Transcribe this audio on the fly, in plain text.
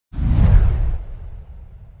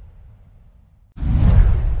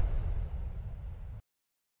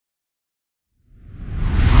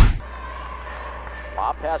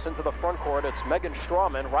pass into the front court. It's Megan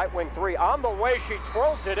Strawman, right wing three. On the way, she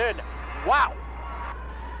twirls it in. Wow.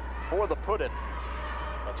 For the put-in.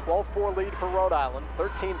 A 12-4 lead for Rhode Island.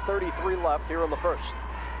 13:33 left here in the first.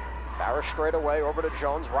 Farris straight away over to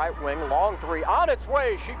Jones, right wing. Long three. On its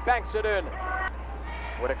way. She banks it in.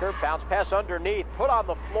 Whitaker, bounce pass underneath. Put on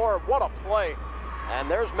the floor. What a play. And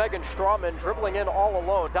there's Megan Strawman dribbling in all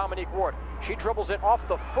alone. Dominique Ward. She dribbles it off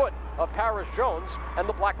the foot of Paris Jones, and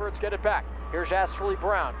the Blackbirds get it back. Here's Ashley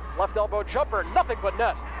Brown. Left elbow jumper. Nothing but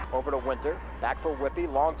net. Over to Winter. Back for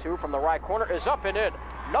Whippy. Long two from the right corner is up and in.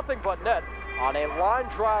 Nothing but net on a line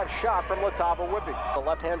drive shot from Latava Whippy. The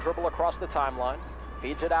left-hand dribble across the timeline.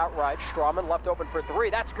 Feeds it out right. Strawman left open for three.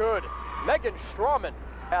 That's good. Megan Strawman.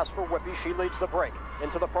 Pass for Whippy. She leads the break.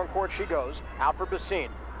 Into the front court she goes. Out for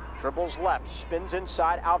Basine. Dribbles left. Spins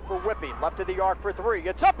inside. Out for Whippy. Left of the arc for three.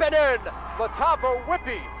 It's up and in. Latava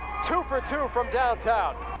Whippy. 2 for 2 from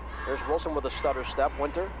downtown. There's Wilson with a stutter step.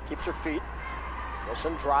 Winter keeps her feet.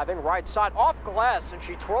 Wilson driving right side off glass, and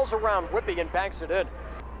she twirls around Whippy and banks it in.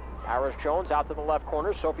 Paris Jones out to the left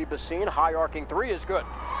corner. Sophie Basine, high arcing three is good.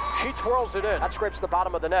 She twirls it in. That scrapes the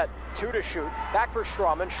bottom of the net. 2 to shoot. Back for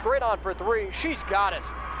Strawman. Straight on for three. She's got it.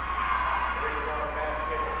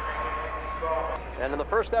 And in the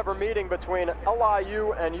first ever meeting between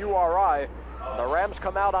LIU and URI, the Rams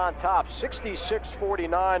come out on top,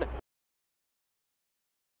 66-49.